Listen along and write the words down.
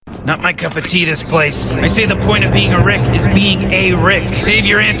Not my cup of tea, this place. I say the point of being a Rick is being a Rick. Save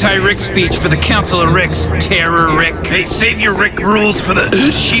your anti-Rick speech for the Council of Ricks, Terror Rick. Hey, save your Rick rules for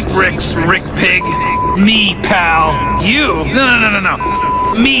the Sheep Ricks, Rick Pig. Me, pal. You? No.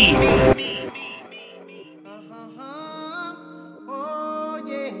 Me. Oh,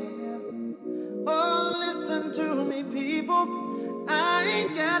 yeah. Oh, listen to me, people. I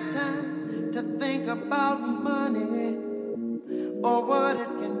ain't got time to think about money or what it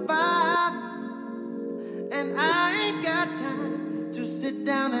can buy. And I ain't got time to sit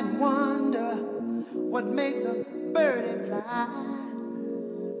down and wonder what makes a birdie fly.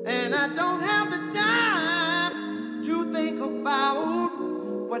 And I don't have the time to think about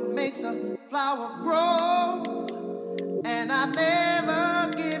what makes a flower grow. And I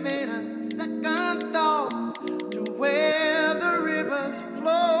never give it a second thought to where the rivers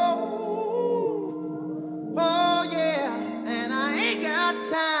flow. Oh yeah, and I ain't got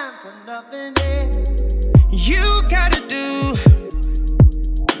time for nothing else. You gotta do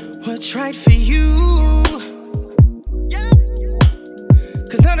what's right for you. Yeah.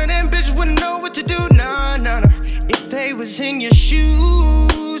 Cause none of them bitches wouldn't know what to do, nah, if they was in your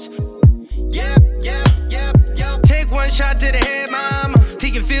shoes. Yep. Take one shot to the head, mama. Till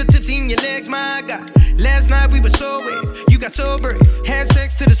you feel tipsy in your legs, my God. Last night we were so wet, you got sober, had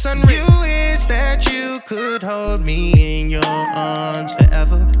sex to the sun rays. You wish that you could hold me in your arms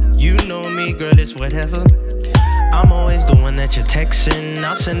forever. You know me, girl, it's whatever. I'm always the one that you're texting.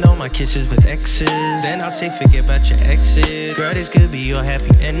 I'll send all my kisses with X's. Then I'll say forget about your exes. Girl, this could be your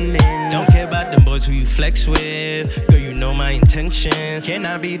happy ending. Don't care about them boys who you flex with. Girl, you know my intention. Can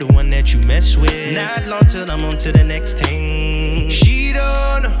I be the one that you mess with? Not long till I'm on to the next thing. She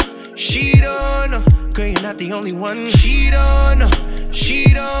don't know. Girl, you're not the only one. She don't know.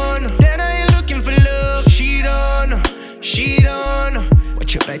 That I ain't looking for love. She don't know.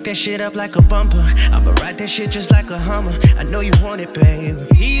 But you back that shit up like a bumper. I'ma ride that shit just like a Hummer. I know you want it, babe.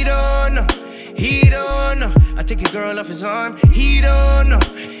 He don't know. I take your girl off his arm. He don't know.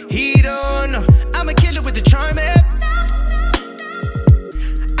 I'ma kill it with the charm, eh?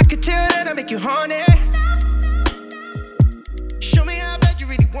 I could tell that I make you horny. Show me how bad you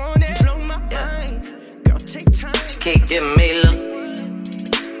really want it. Blow my mind. Girl, take time. She keep giving me look.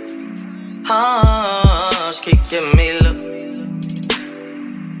 She keep giving me look.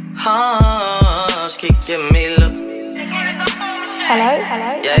 She keep giving me look. Hello?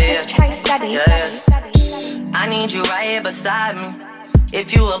 Yeah. This is Chase Daddy. I need you right here beside me.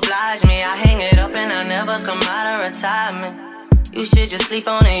 If you oblige me, I hang it up and I never come out of retirement. You should just sleep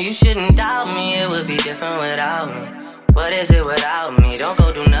on it, you shouldn't doubt me. It would be different without me. What is it without me? Don't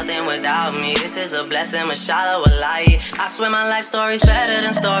go do nothing without me. This is a blessing, mashallah, wallahi. I swear my life story's better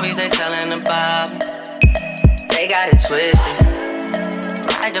than stories they telling about me. They got it twisted.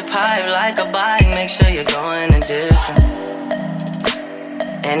 Ride the pipe like a bike, make sure you're going the distance.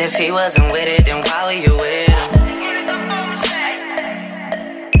 And if he wasn't with it, then why were you with him?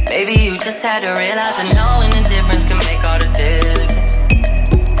 Maybe you just had to realize that knowing the difference can make all the difference.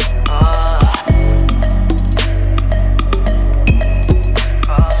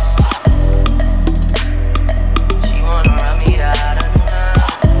 She wanna run me down.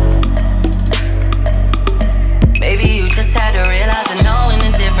 Maybe you just had to realize that knowing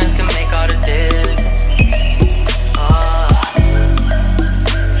the difference can make all the difference.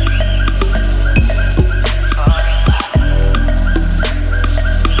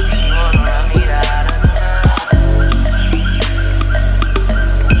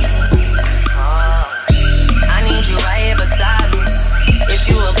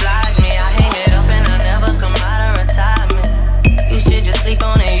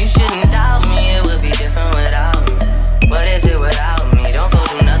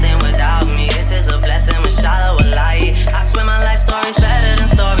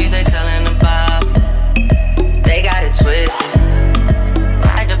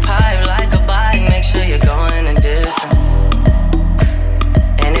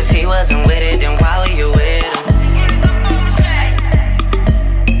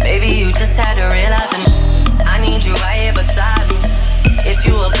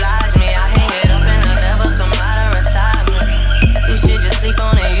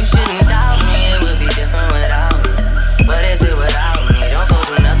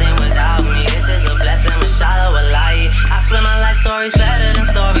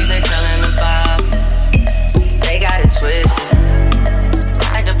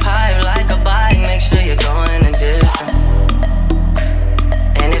 Like a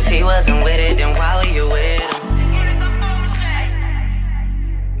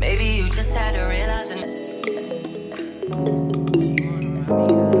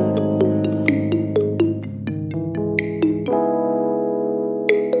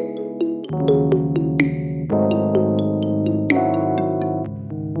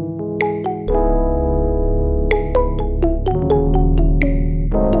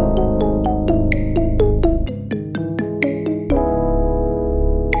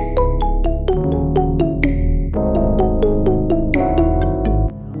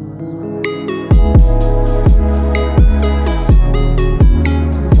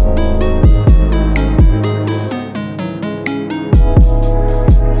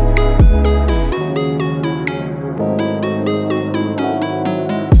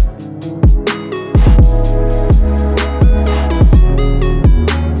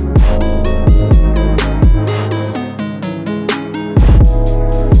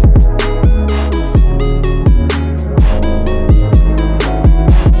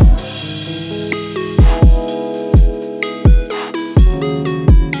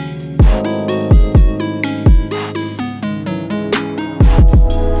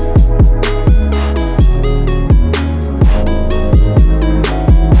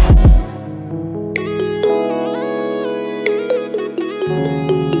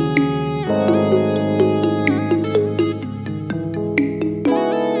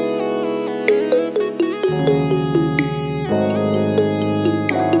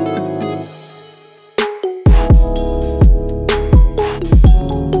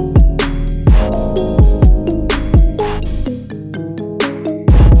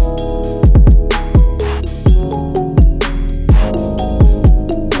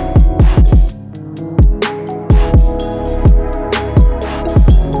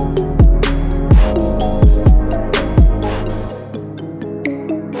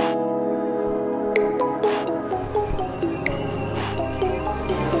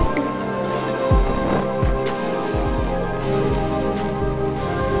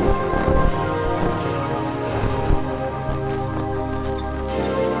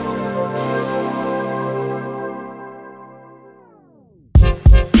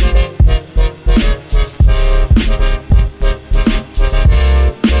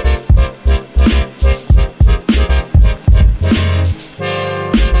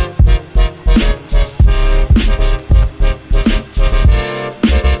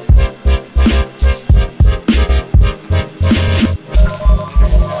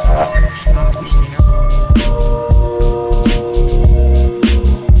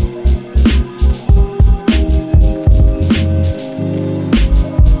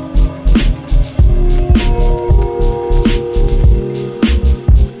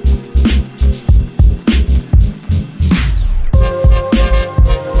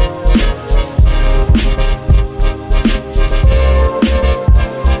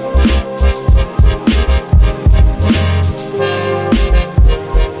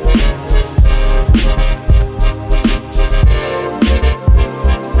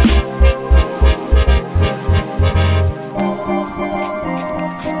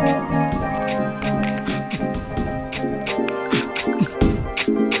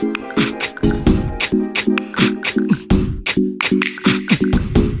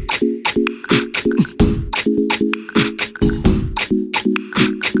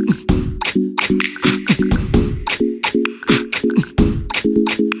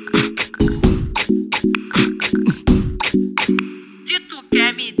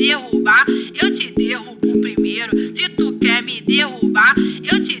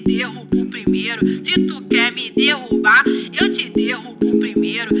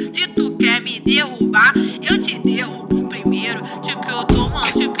primeiro. Se tu quer me derrubar, eu te derrubo primeiro. Tipo eu tô, mano,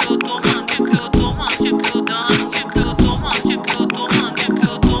 tipo eu tô, mano, tipo eu tô, mano, tipo eu dando. Tipo eu tô, mano, tipo eu tô, mano, tipo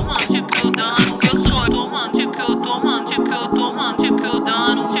eu tô, mano, tipo eu dando. Eu sou, tô, mano, tipo eu tô, mano, tipo eu tô, mano, tipo eu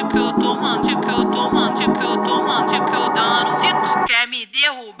dando. Tipo eu tô, mano, tipo eu tô, mano, tipo eu tô, mano, tipo eu dando. Se tu quer me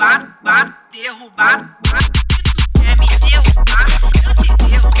derrubar, derrubar. Se tu quer me derrubar, eu te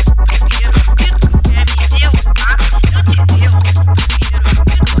derrubo primeiro. Se tu quer me derrubar, eu te derrubo primeiro.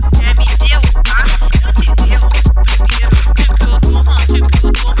 Se tu quer me derrubar, eu te derrubo primeiro. Tipo eu tô, mano, tipo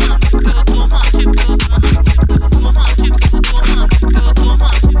eu tô, mano, tipo eu tô, mano, tipo eu dando. Tipo eu tô, mano, tipo eu tô, mano, tipo eu tô, mano,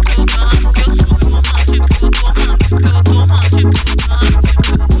 tipo eu dando. Eu sou, mano, tipo eu tô, mano, tipo eu tô, mano, tipo eu dando.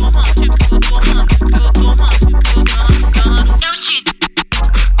 Tipo eu tô, mano, tipo eu tô, mano, tipo eu tô, mano, tipo eu dando. Eu te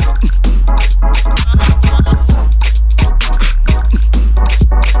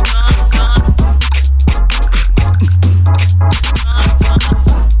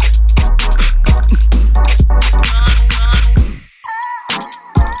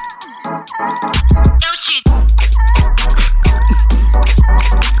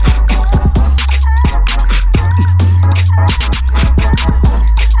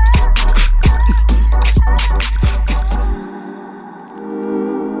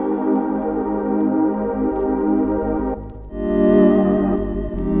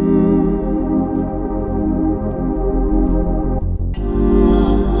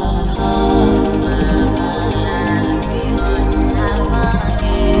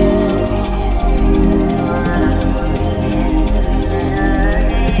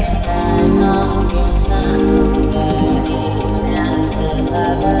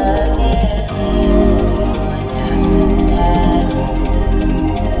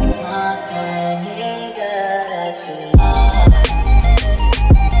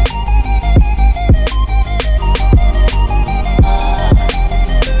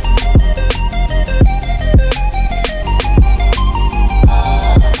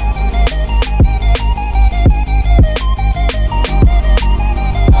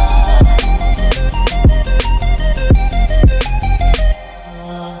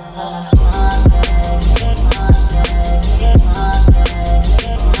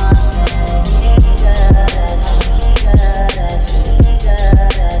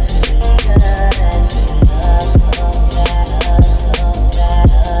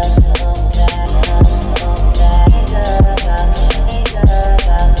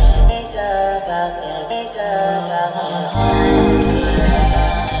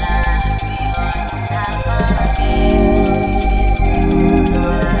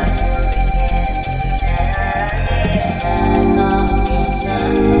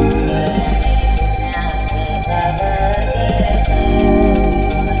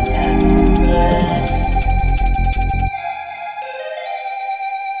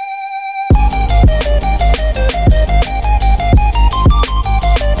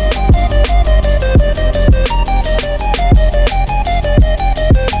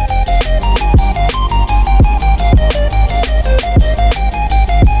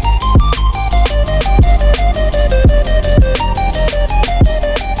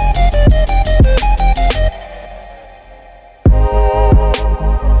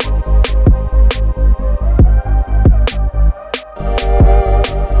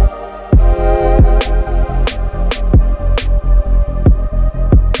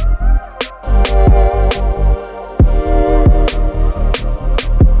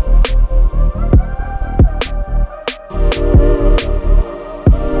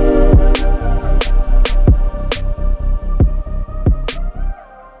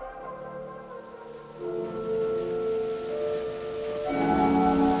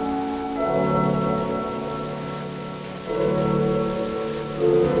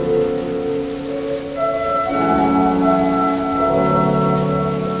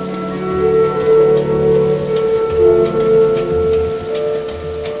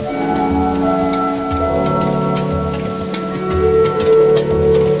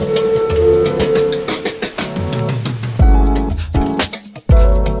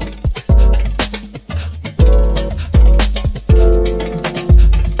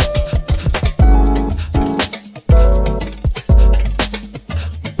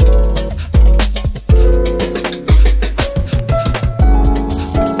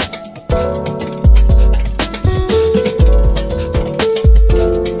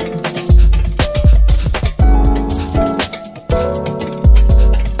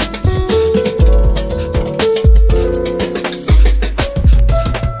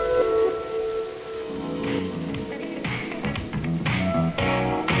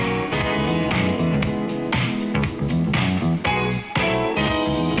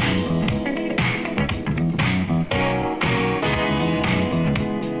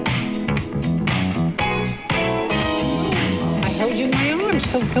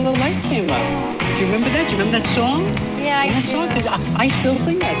light came up. Do you remember that? Do you remember that song? Yeah, that song? 'Cause I still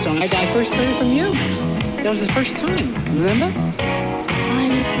sing that song. I first heard it from you. That was the first time. Remember?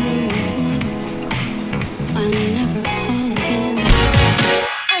 I'm through with love. I'll never fall again.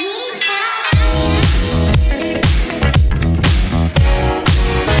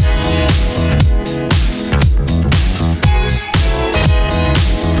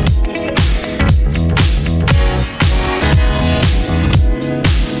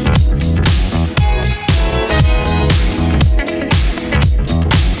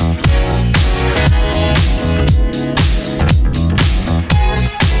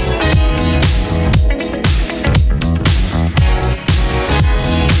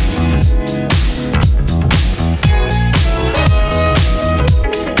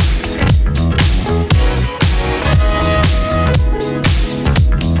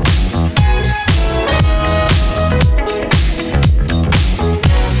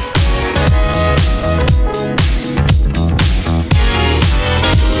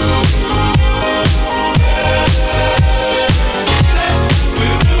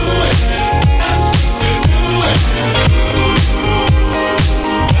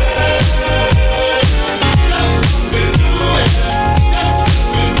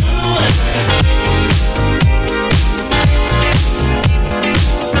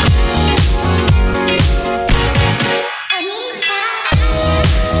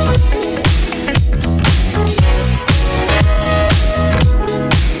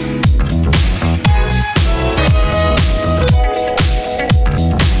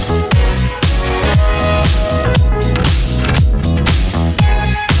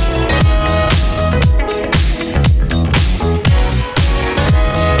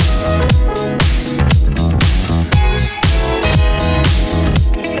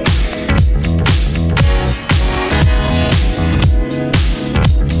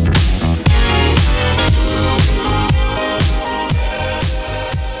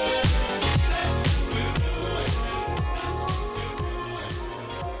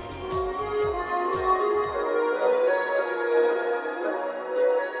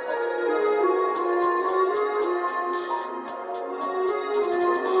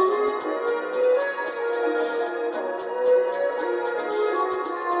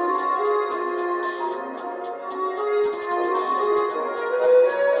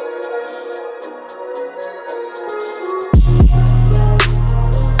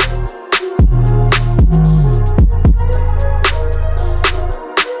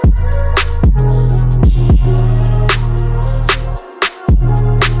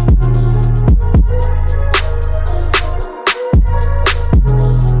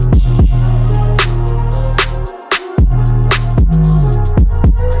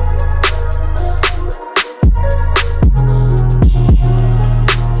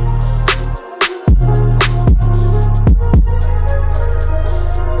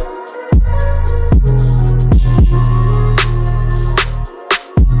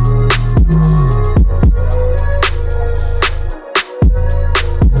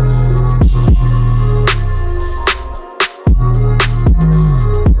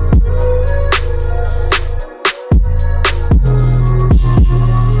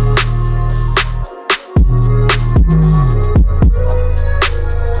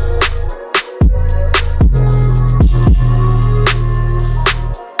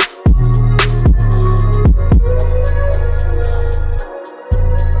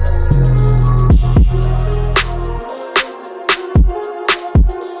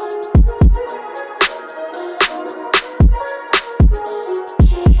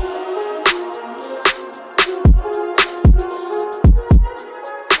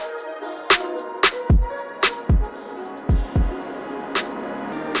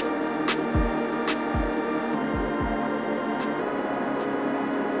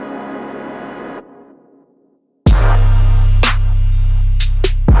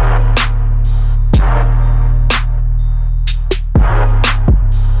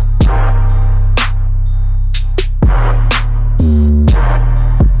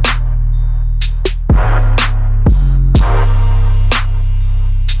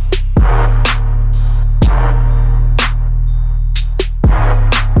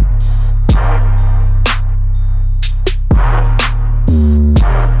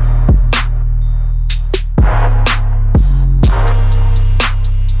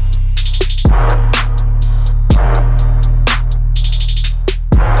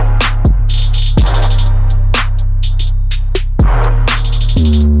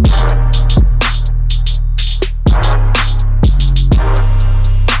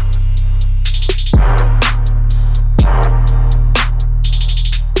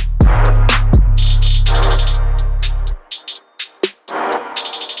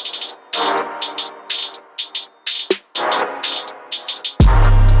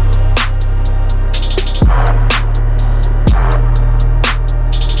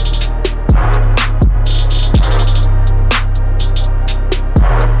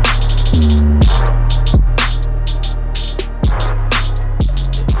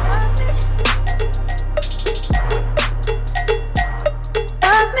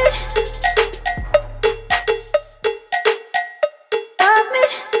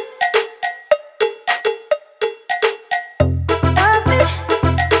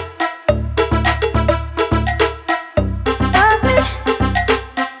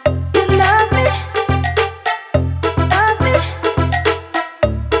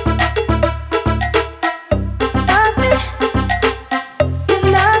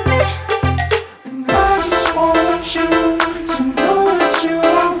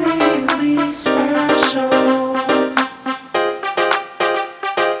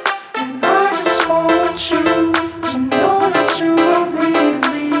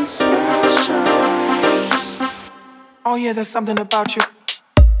 yeah, there's something about you.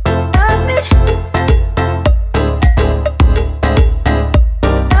 Love me.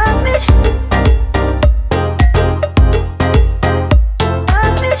 Love me.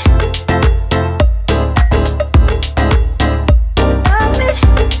 Love me. Love me.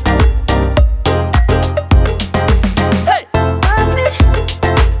 Hey. Love me.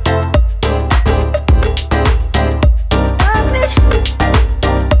 Love me.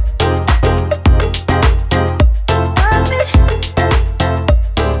 Love me.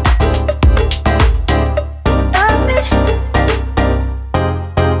 Love me.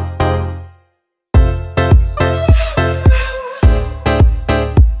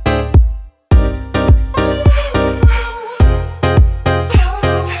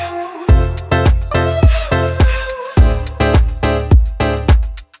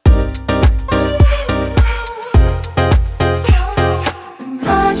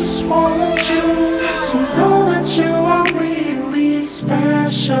 I just want you to know that you are really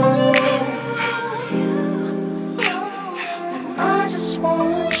special. I just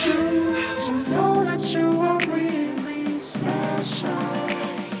want you to know that you are really special.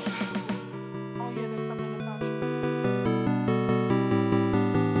 Oh yeah, there's something about you.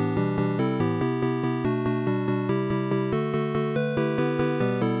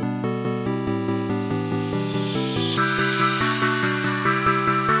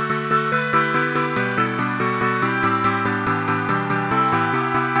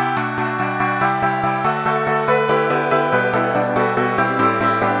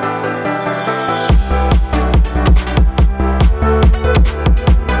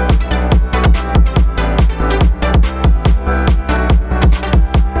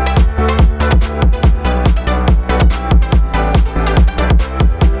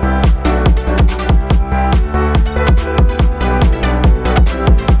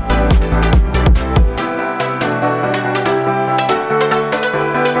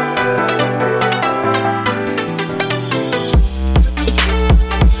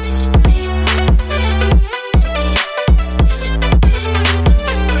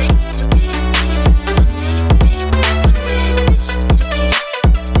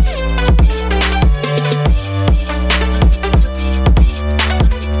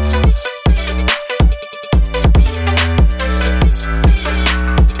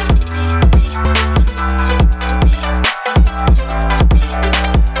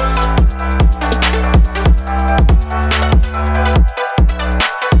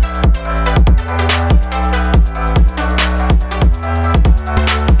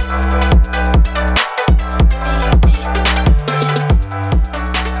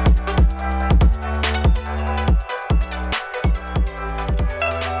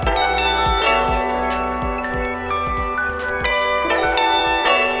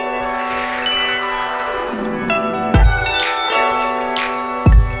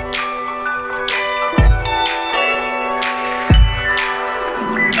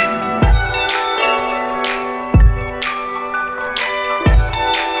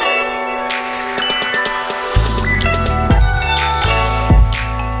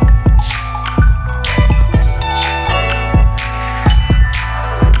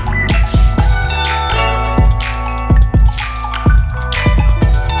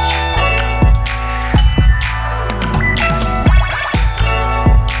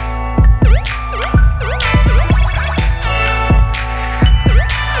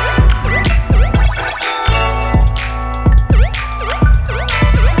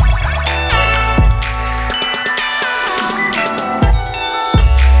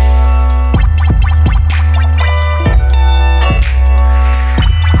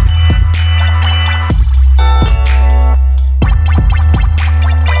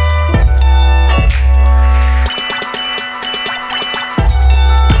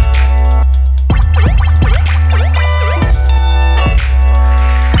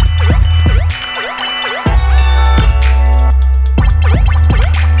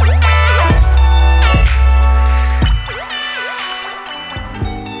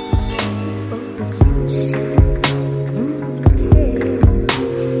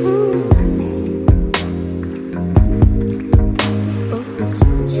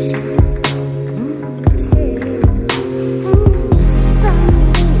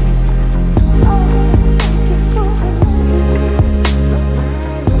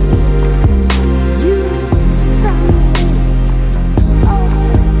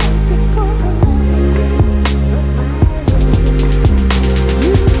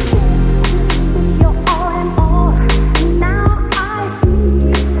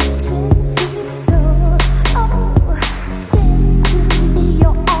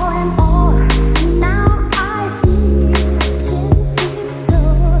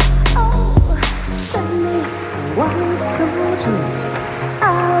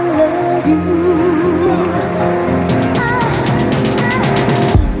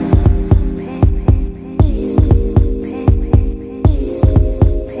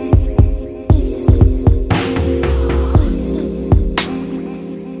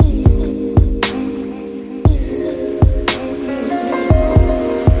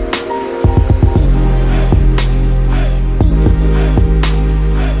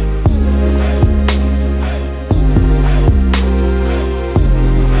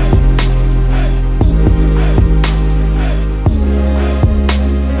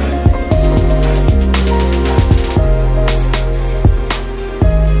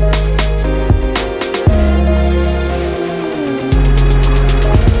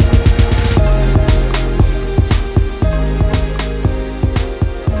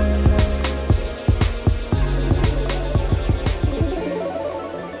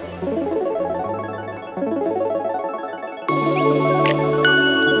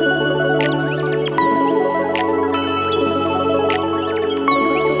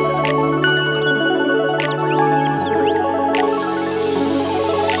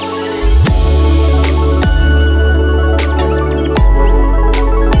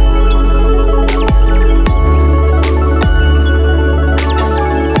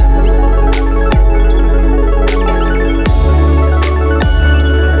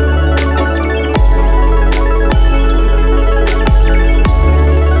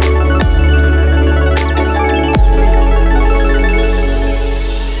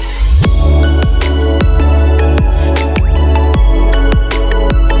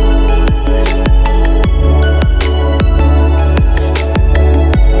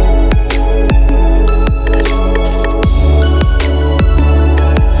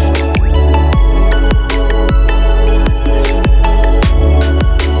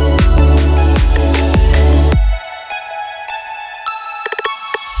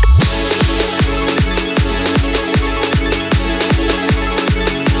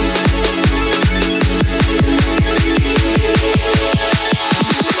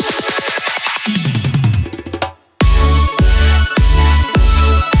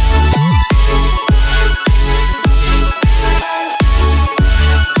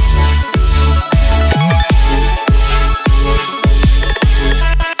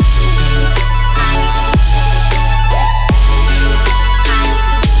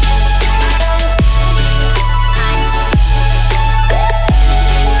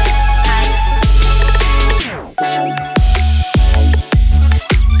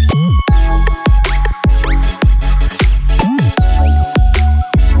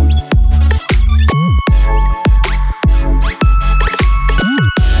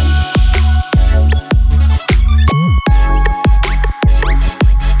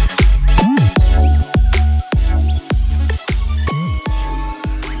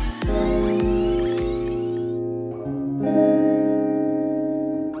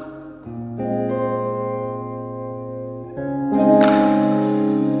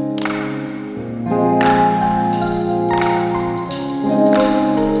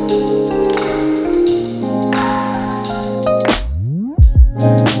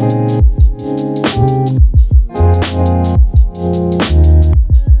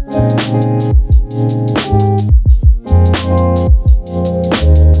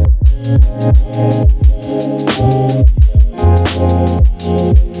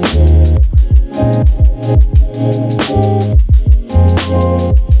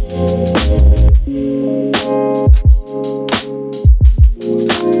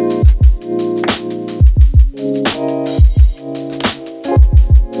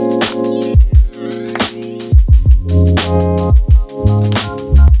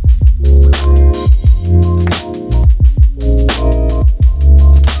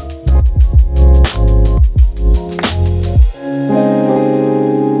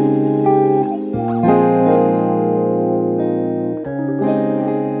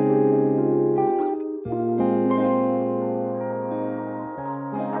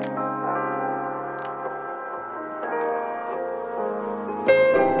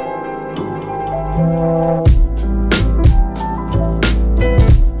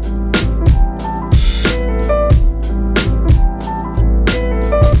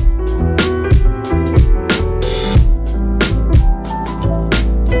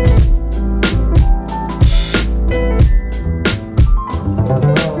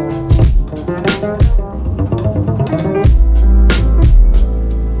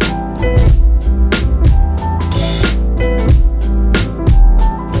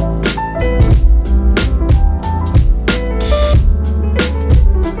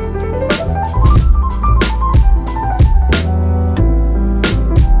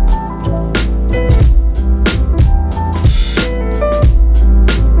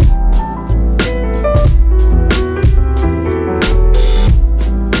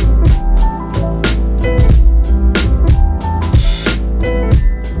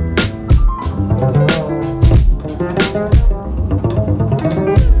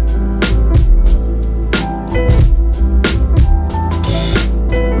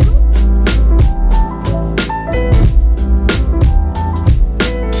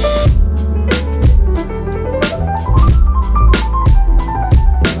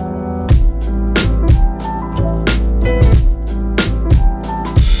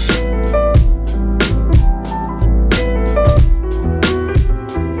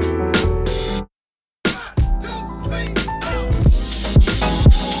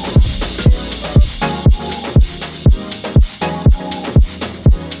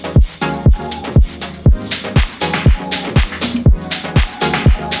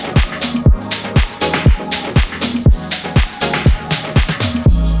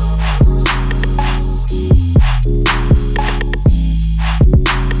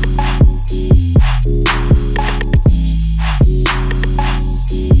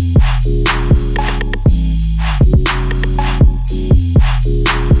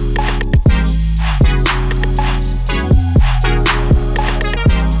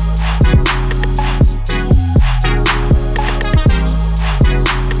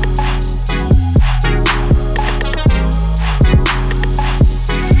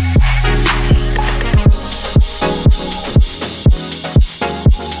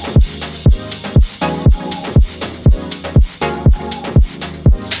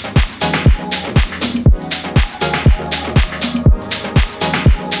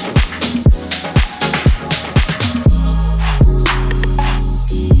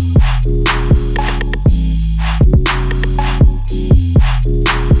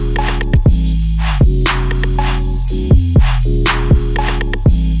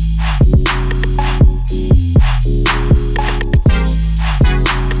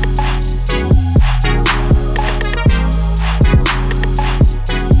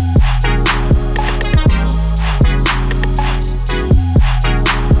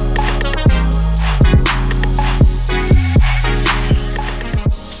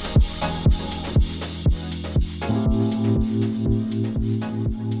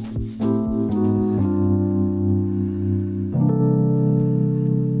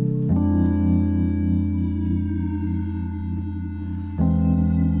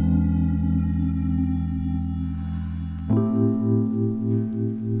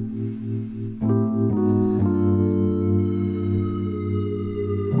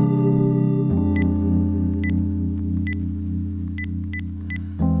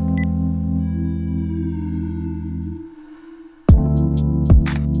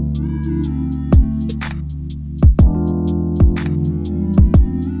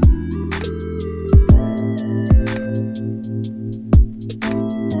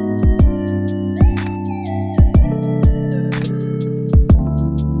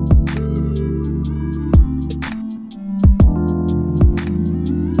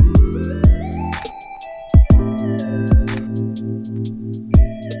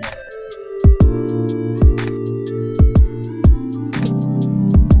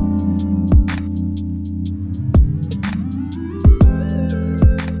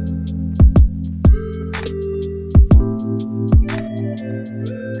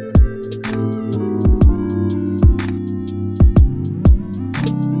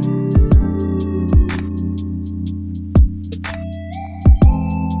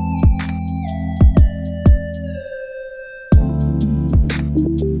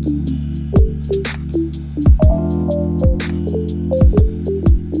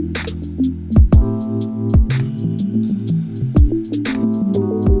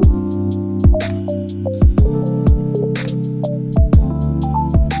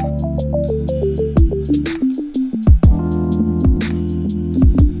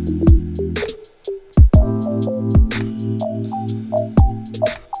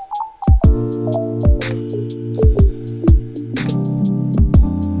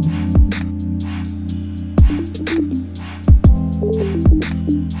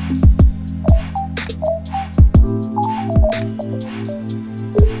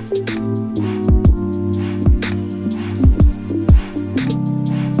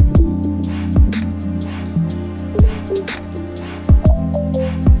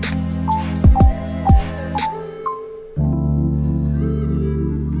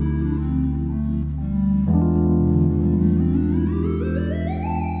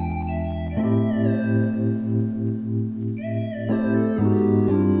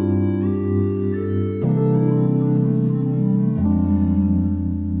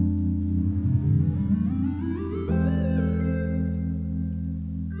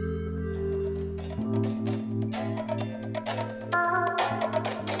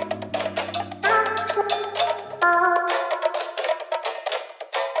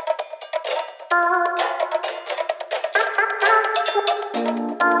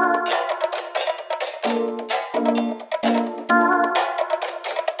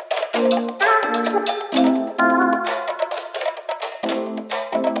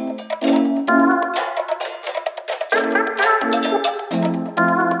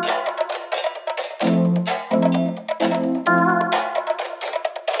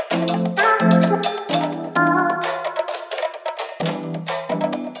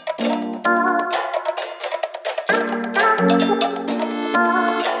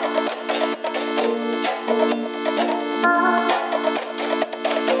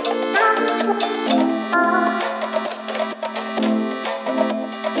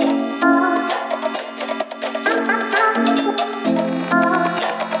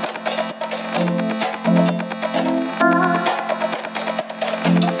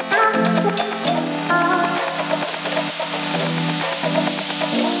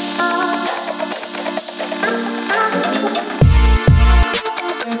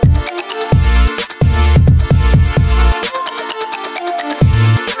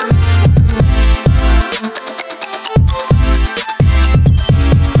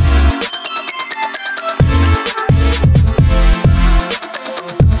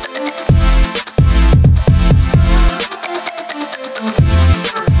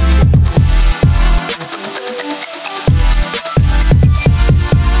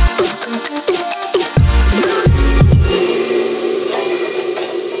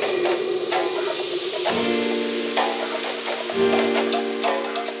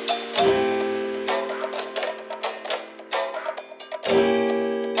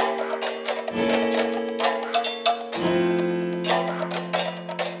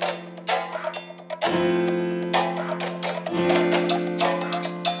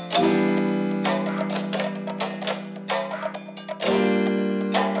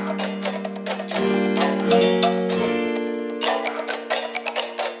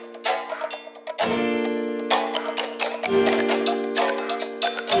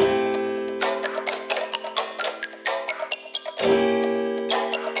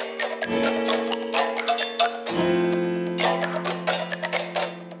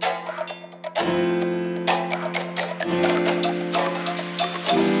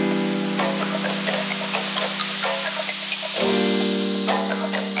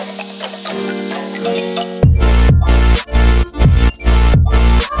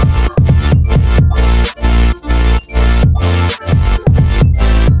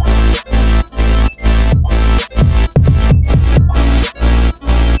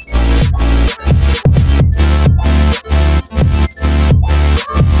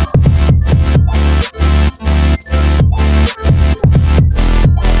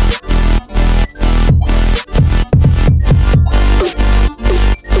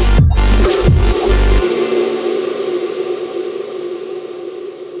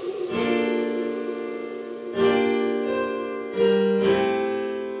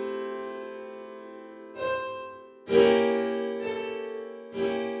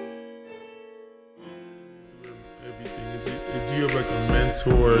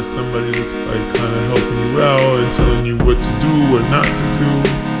 mentor or somebody that's like kind of helping you out and telling you what to do or not to do.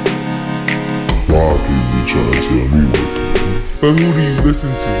 Why people be trying to tell me what to do? But who do you listen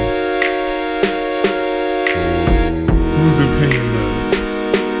to? Whose opinion matters?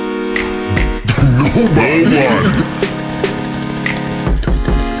 Nobody.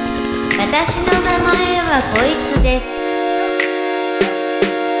 私の名前はこいつです。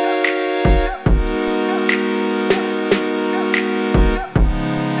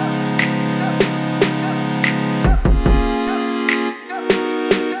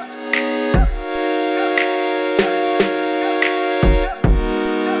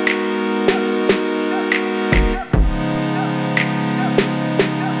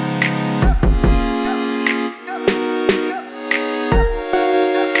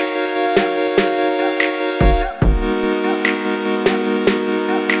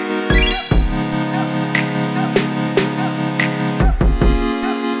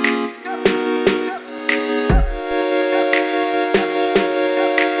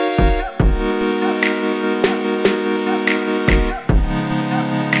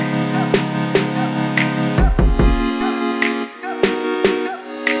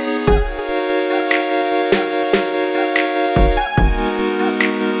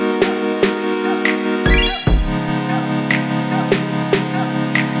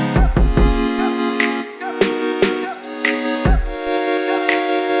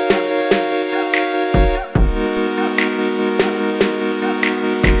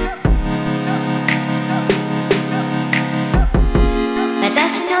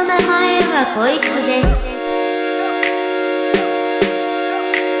こいつです。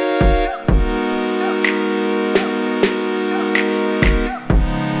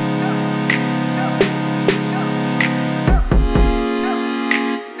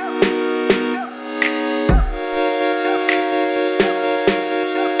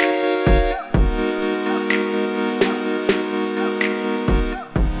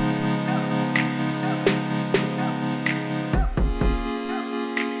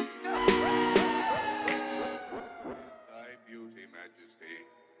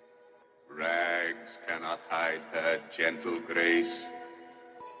Rags cannot hide her gentle grace.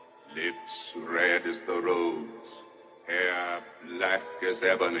 Lips red as the rose, hair black as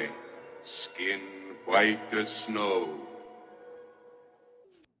ebony, skin white as snow.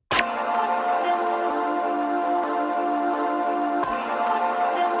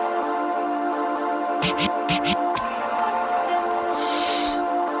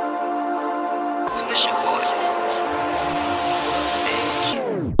 Swisher Boys.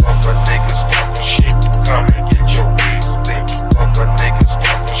 Other niggas talking shit, come and get your wings licked. Other niggas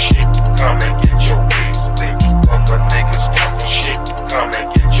talking shit, come and get your wings licked. Other niggas talking shit, come and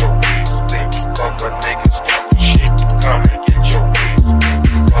get your wings licked. Other niggas talking shit, come and get your wings licked.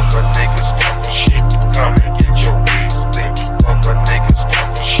 Other niggas talking shit, come and get your wings licked. Other niggas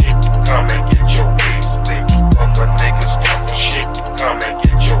talking shit, come and get your wings licked. Other niggas talking shit, come and get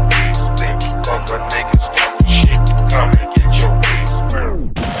your wings licked. Other niggas talking shit, come and get your wings licked.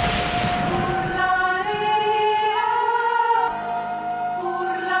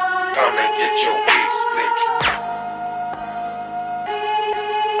 Come and get your wings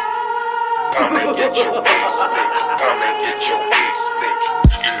fixed. Come and get your wings fixed.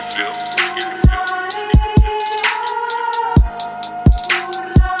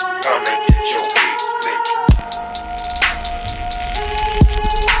 Come and get your wings fixed. Come and get your wings fixed.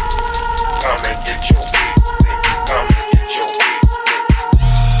 Come and get your wings fixed. Come and get your wings fixed.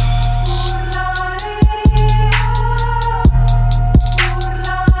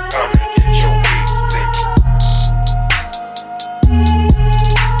 Come and get your wings fixed.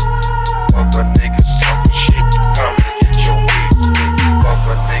 Other niggas talking shit, come and get your wings fixed.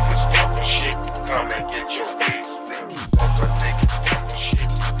 Other niggas talking shit, come and get your wings fixed. Other niggas talking shit,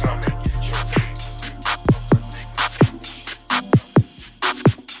 come and get your wings fixed.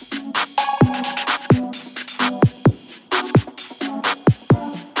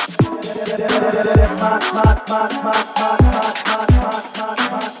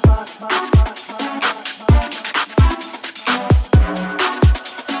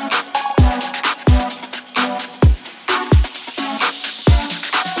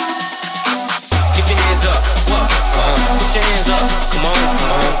 Keep your hands up, what? Put your hands up, come on,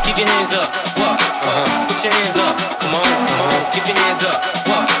 come on. Keep your hands up, what? Put your hands up, come on, come on. Keep your hands up,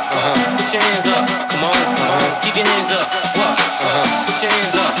 what? Put your hands up, come on, come on. Keep your hands up, what? Put your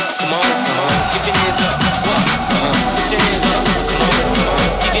hands up, come on, come on. Keep your hands up, what?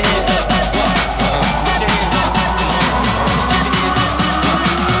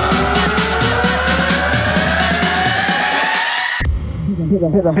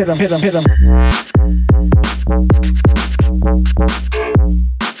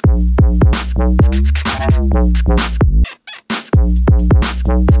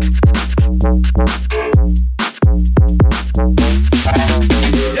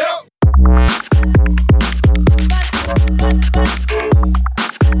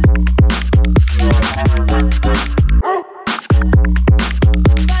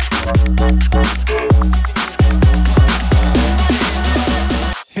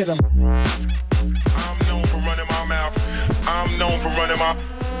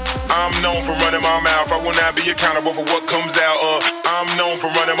 I'm known for running my mouth. I will not be accountable for what comes out. I'm known for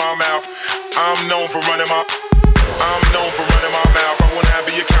running my mouth. I'm known for running my mouth. I will not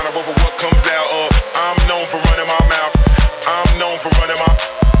be accountable for what comes out. I'm known for running my mouth. I'm known for running my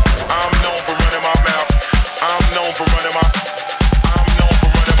mouth. I'm known for running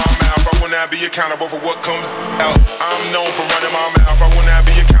my mouth. I will not be accountable for what comes out. I'm known for running my mouth. I will not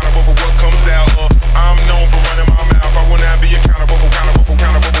be accountable for what comes out. I'm known for running my mouth. I will not be accountable for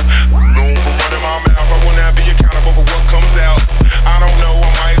known for running my mouth. I will not be accountable for what comes out. I don't know, I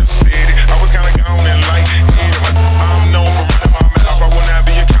might have said it. I was kinda gone and light. I'm known for running my mouth. I will not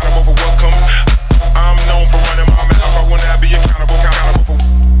be accountable for what comes. I'm known for running my mouth. I will not be accountable for.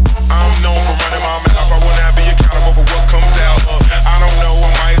 I'm known for running my mouth. I will not be accountable for what comes out. I don't know, I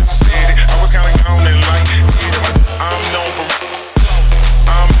might have said it. I was kinda gone and light. I'm known for.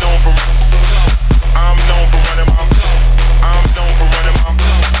 I'm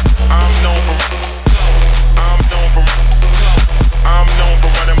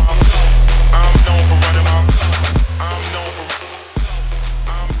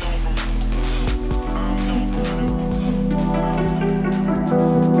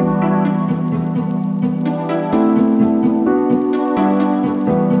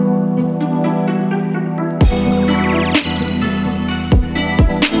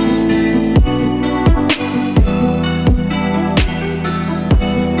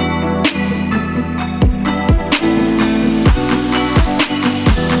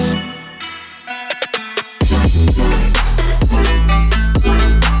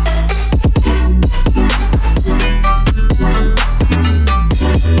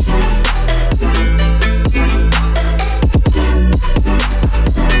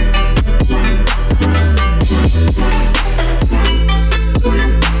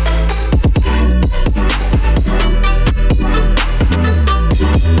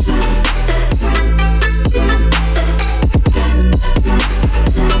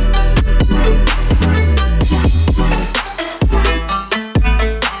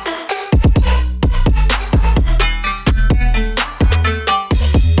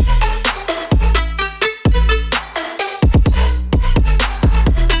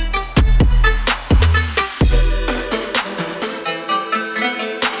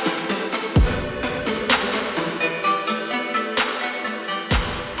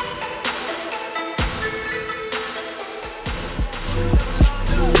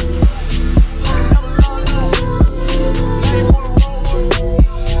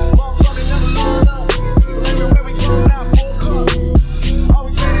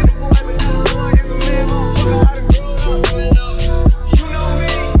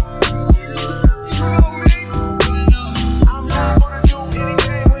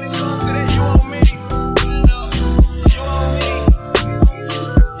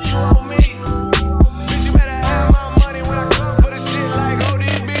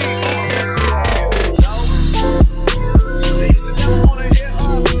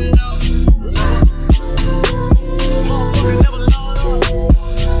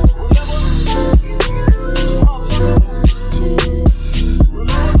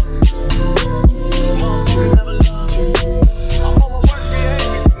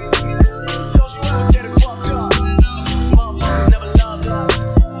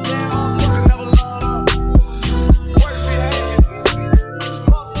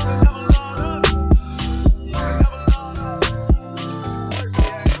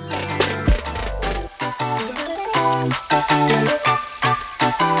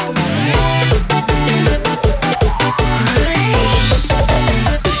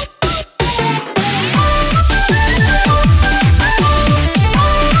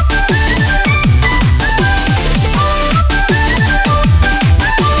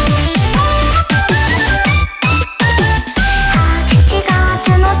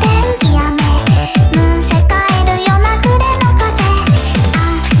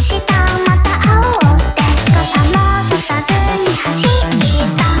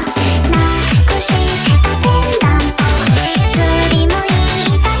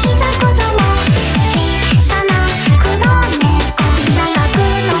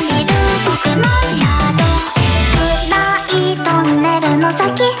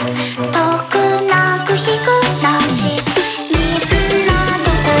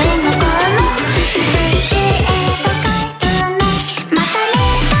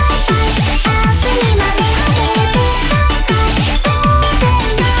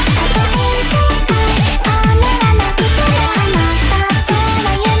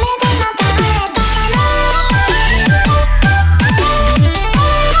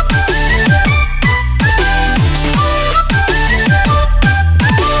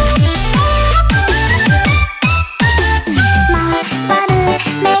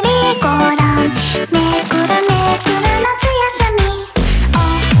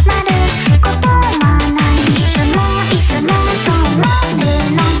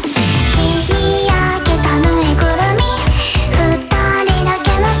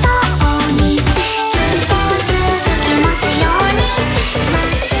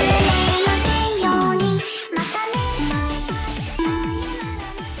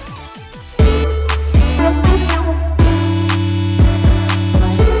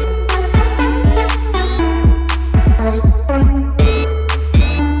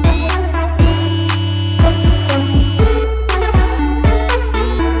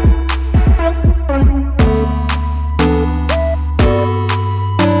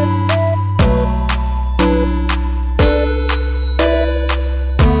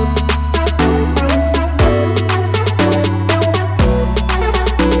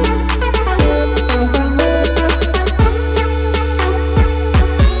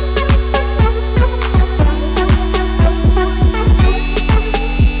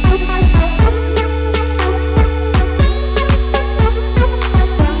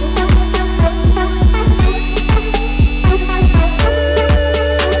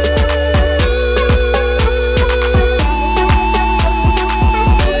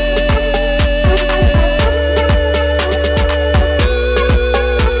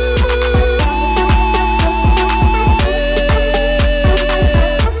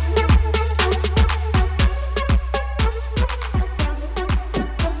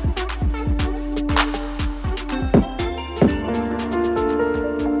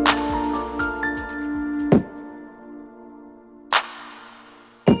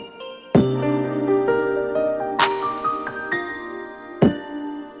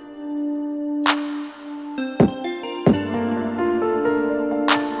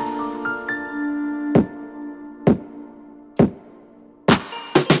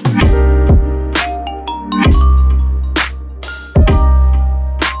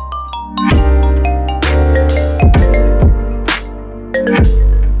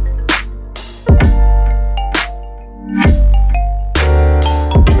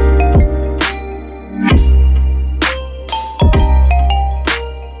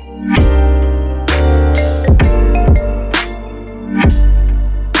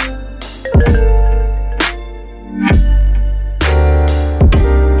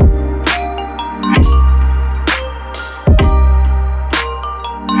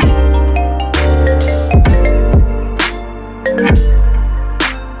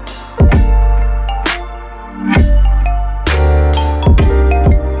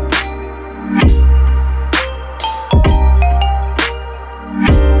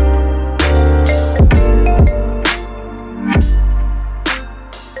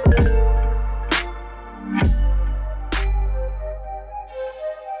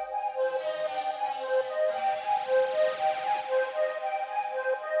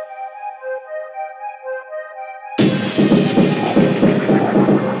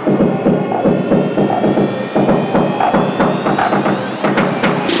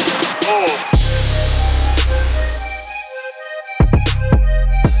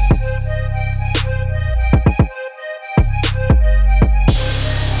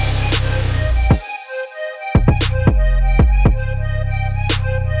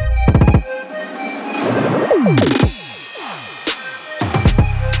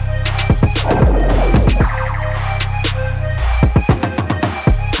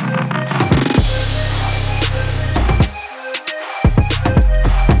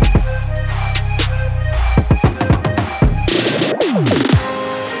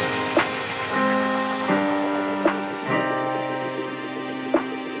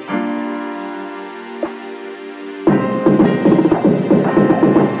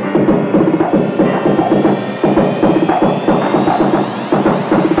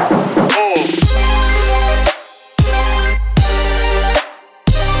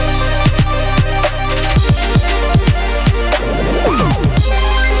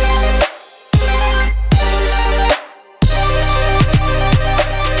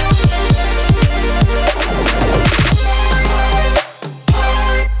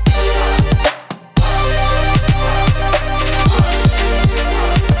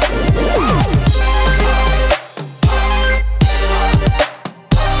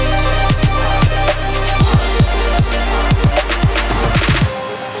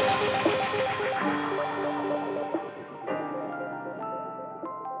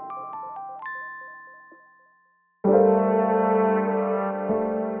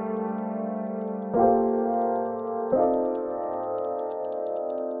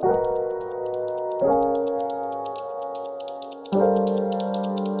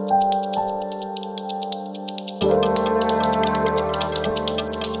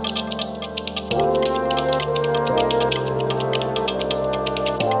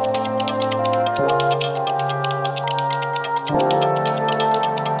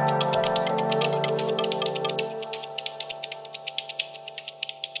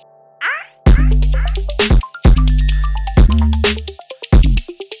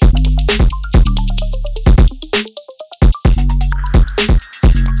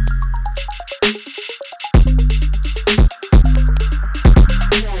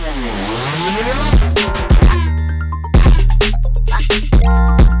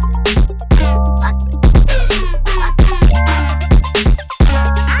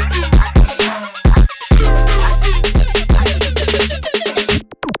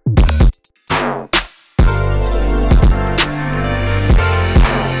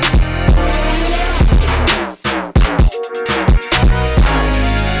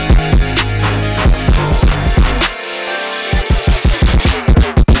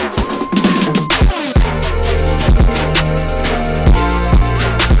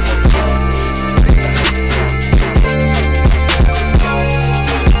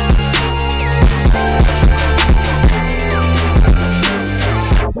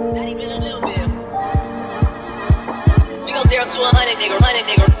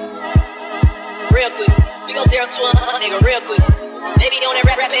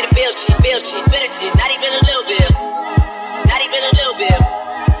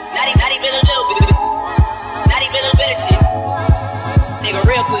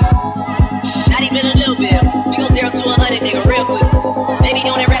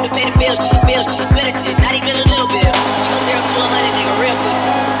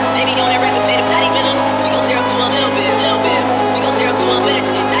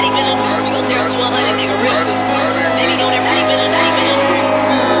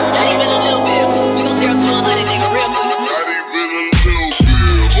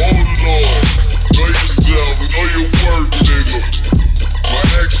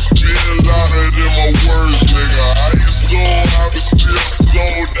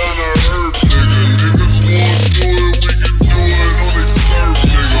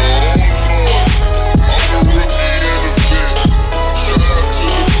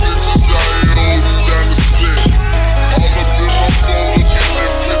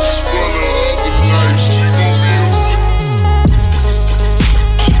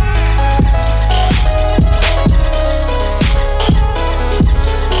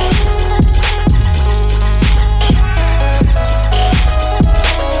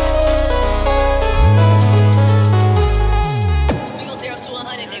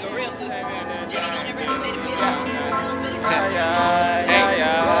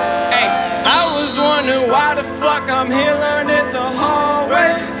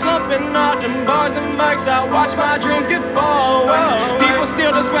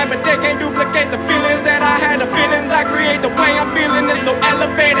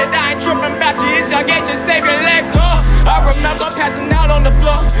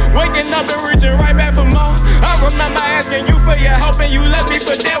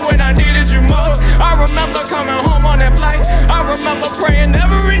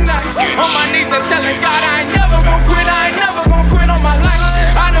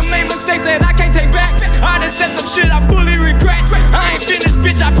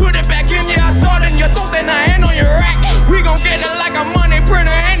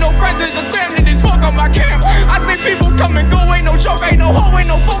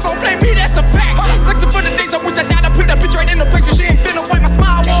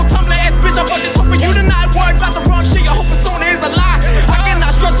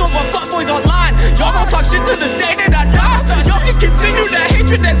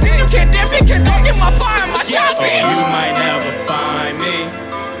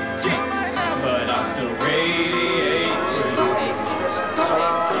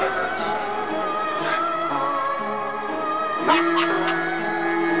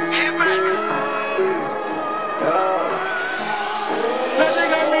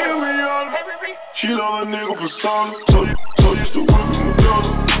She love a nigga persona, so used to whipping with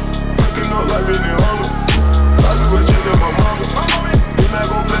Donna. Waking up like Benny Hunter. I do a chick at my mama. He not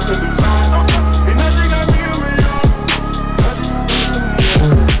gon' flex and design. He not think I be a million.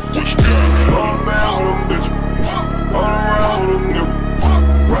 What you got? All bad with them bitches. All around with them niggas.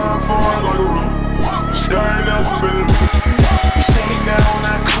 Ride forward like a rook. Sky ain't never been in. You see me now when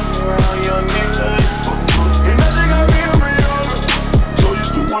I come around, young nigga. He not think I be a million. So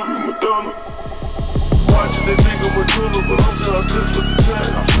used to whipping with Donna. Watches that nigga with Donna.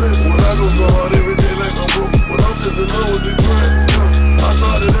 When I go so hard every day like I'm broke, but I'm just in love with the grind. I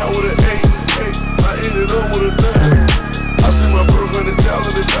started out with an 8, I ended up with a 9. I see my birth and the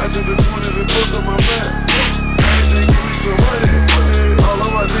talent, the passion, the sweetest, and close to my mind. They give me some money, all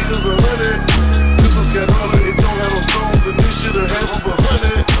of my niggas are honey. This was Canola, it don't have no stones, and this shit I have them for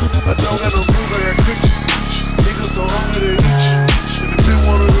honey. I don't got no proof, I got pictures. Niggas so hungry they eat you. And if they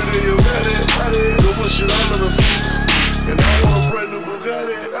wanna really, you got it. Go put shit all in the speakers. And I want a brand new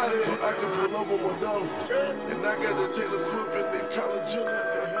Bugatti, so I can pull up on my dollar. And I got to Taylor Swift and they college in it,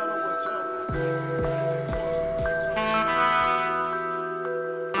 the hell on my top.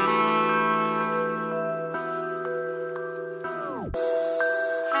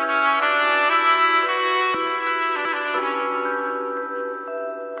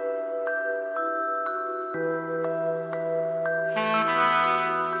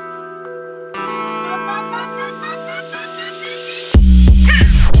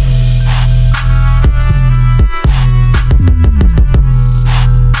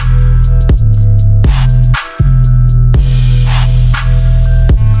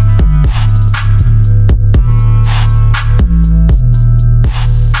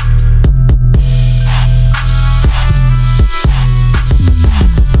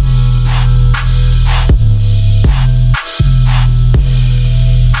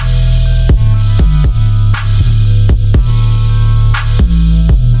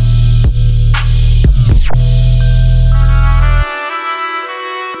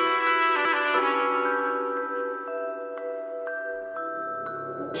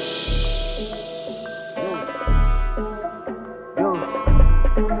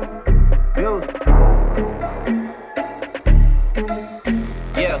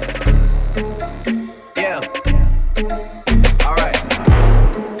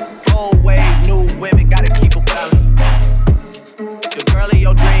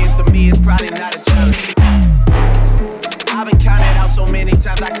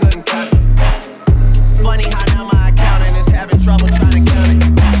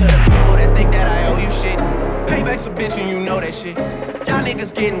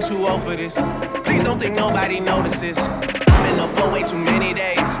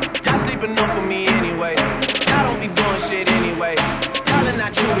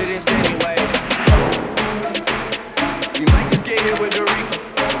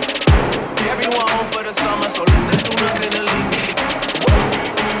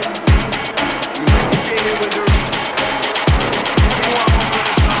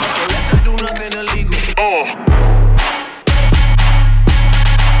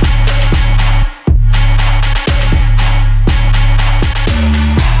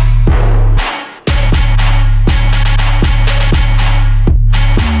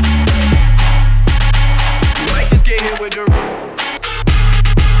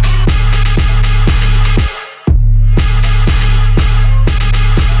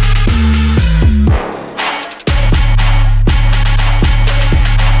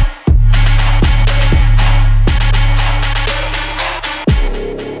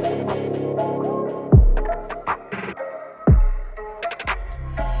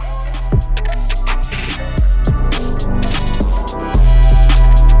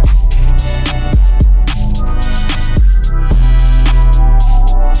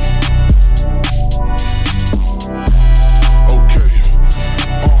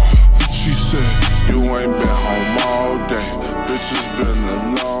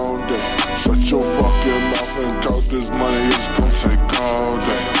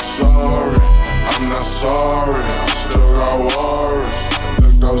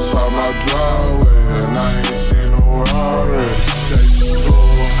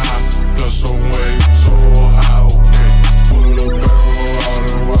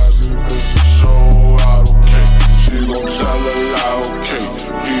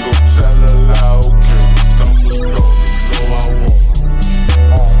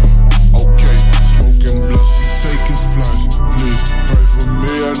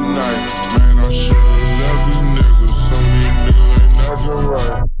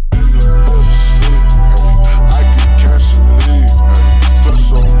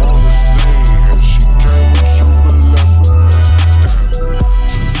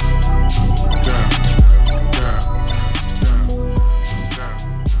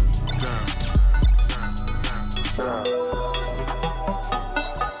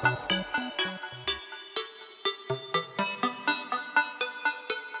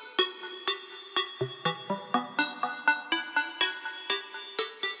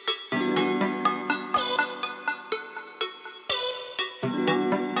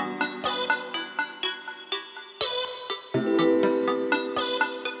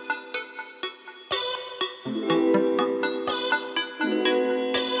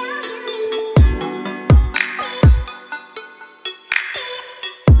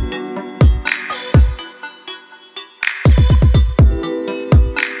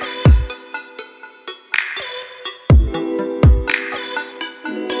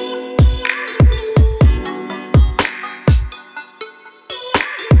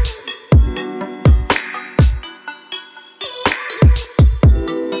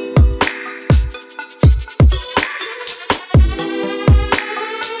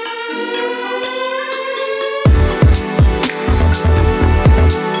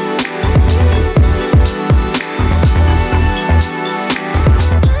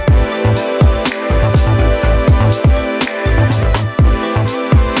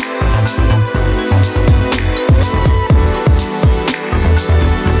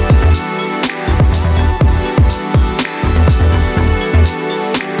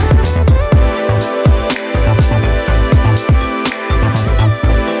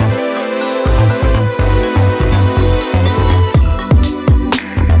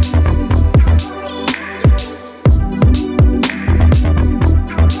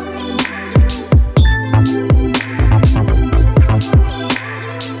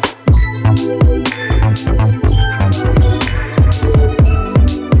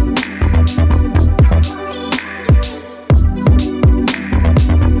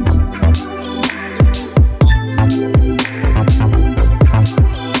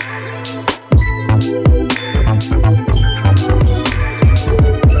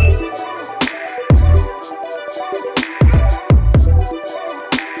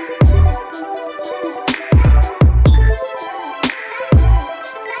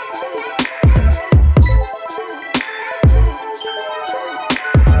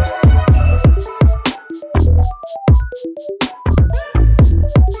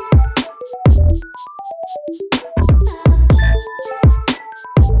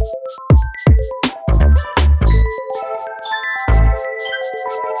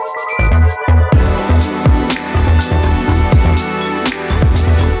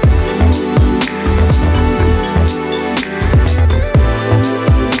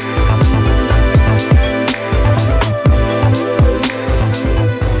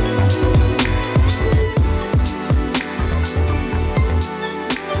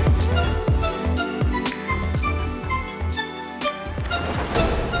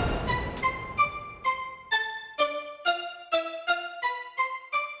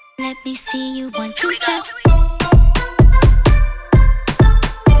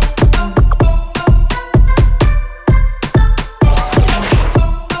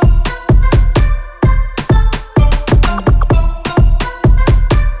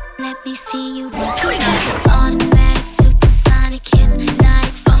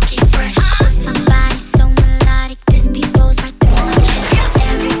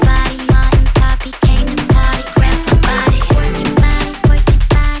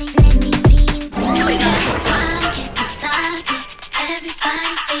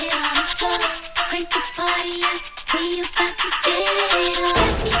 get on the floor. Crank the party up, we about to get it on.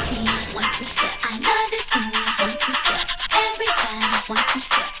 Let me see you 1, 2 step. I love it when you 1, 2 step. Everybody 1, 2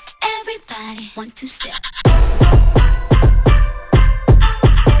 step. Everybody 1, 2 step.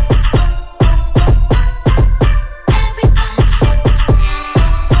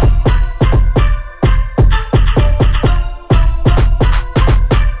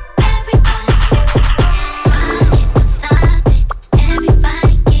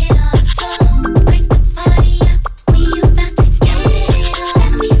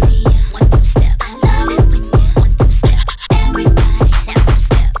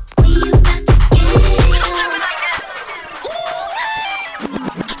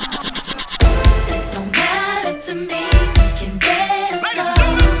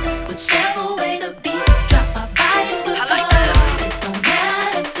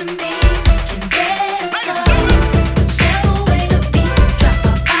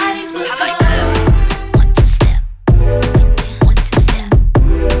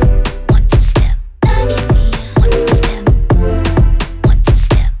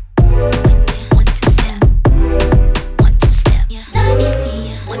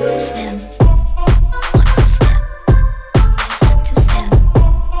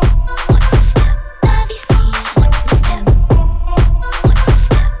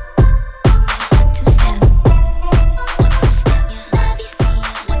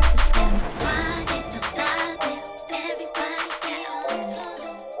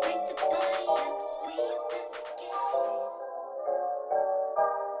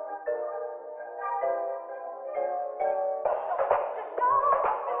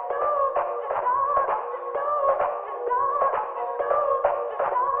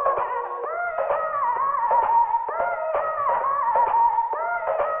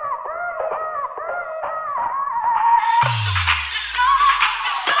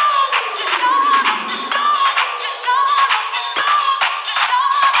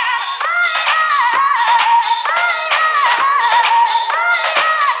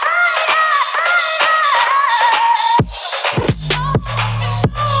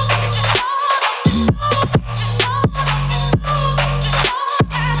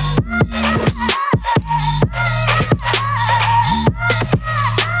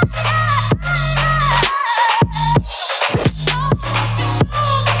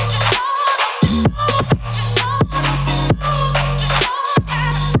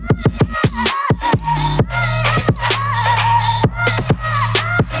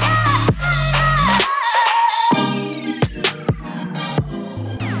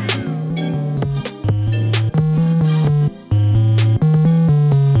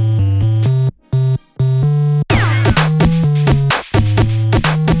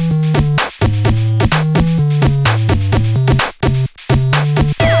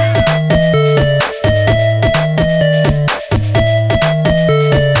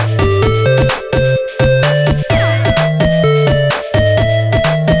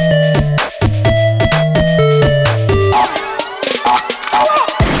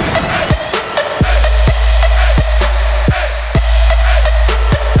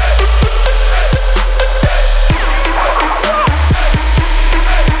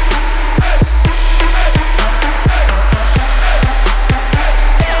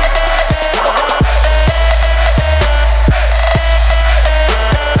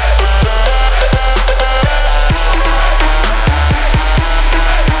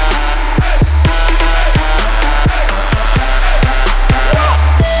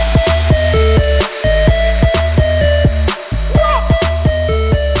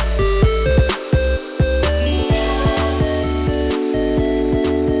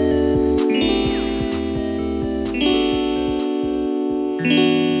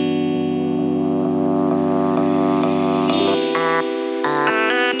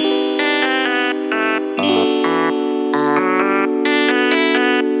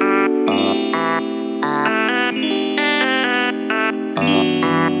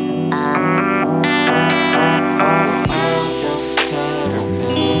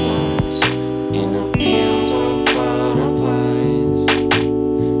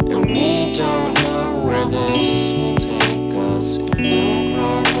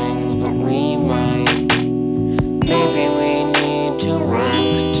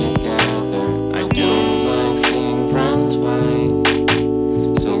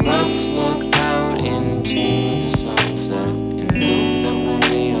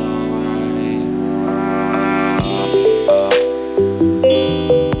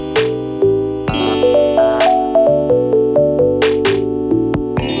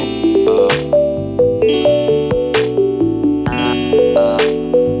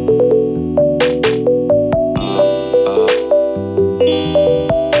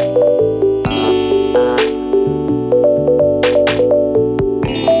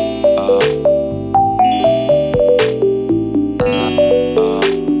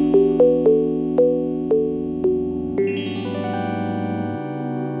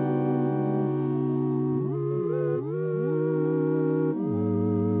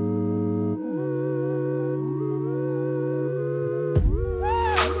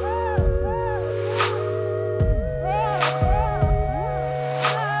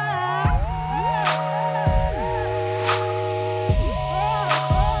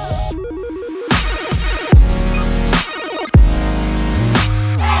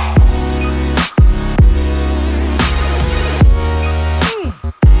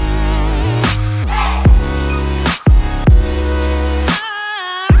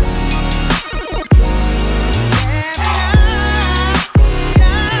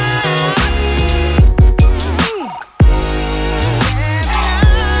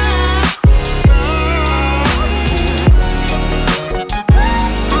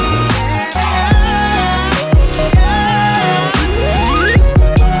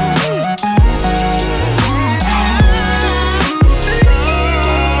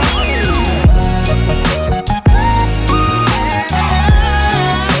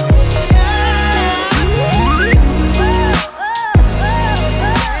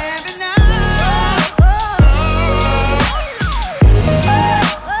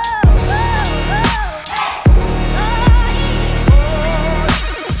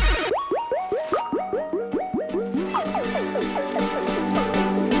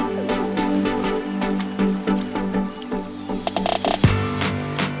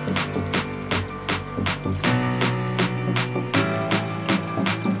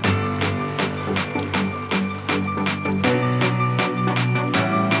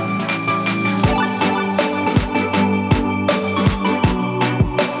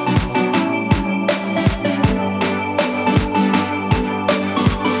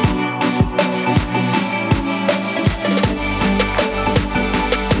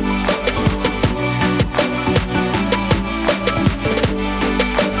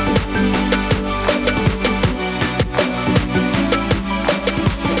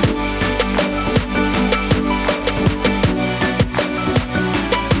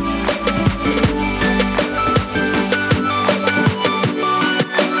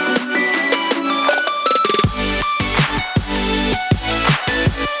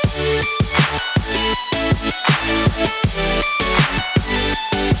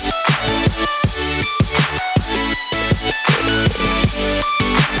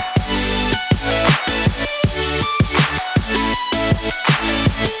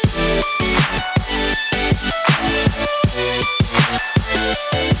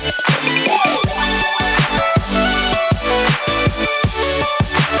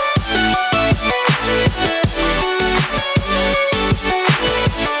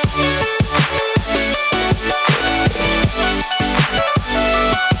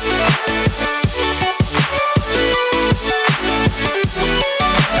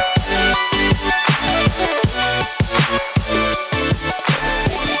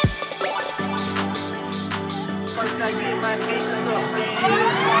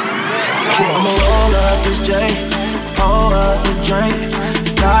 I'ma roll up this J, pour us a drink.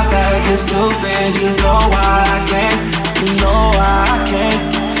 Stop acting stupid, you know why I can't. You know why I can't.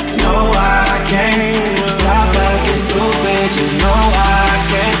 You know why I can't. Stop acting stupid, you know why I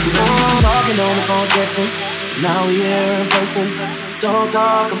can't. Talking on the phone, Jackson. Now we here in person. Don't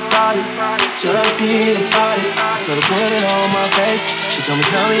talk about it, just be about it. I told her put it on my face. She told me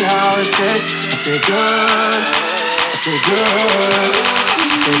tell me how it tastes. I said good. I said good.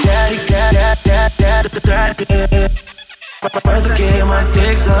 She said daddy, daddy. First I get my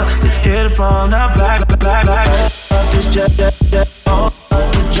dicks up to hit it from the back. This jet, oh,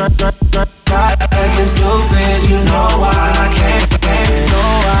 acting stupid, you know why I can't. Know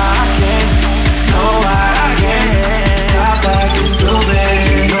why I can't. Know why I can't. Stop acting stupid,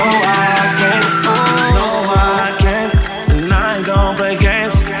 you know why I can't. Know why I can't. And I ain't gon' play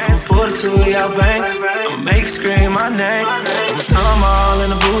games. I'ma put it to your bank. I'ma make you scream my name. I'm all in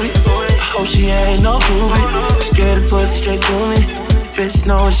the booty. Oh, she ain't no groovy. She get the pussy straight to me. Bitch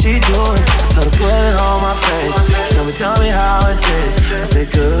know what she doing. I told her put it on my face. She tell me how it tastes. I said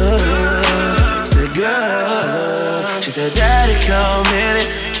good. I said good. She said daddy come in it,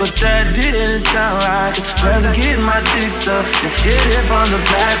 but that didn't sound right. Cause first I get my dick up, then hit it from the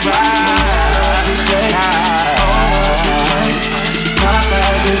back right. Stop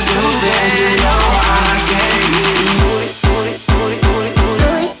acting stupid, you know I can't.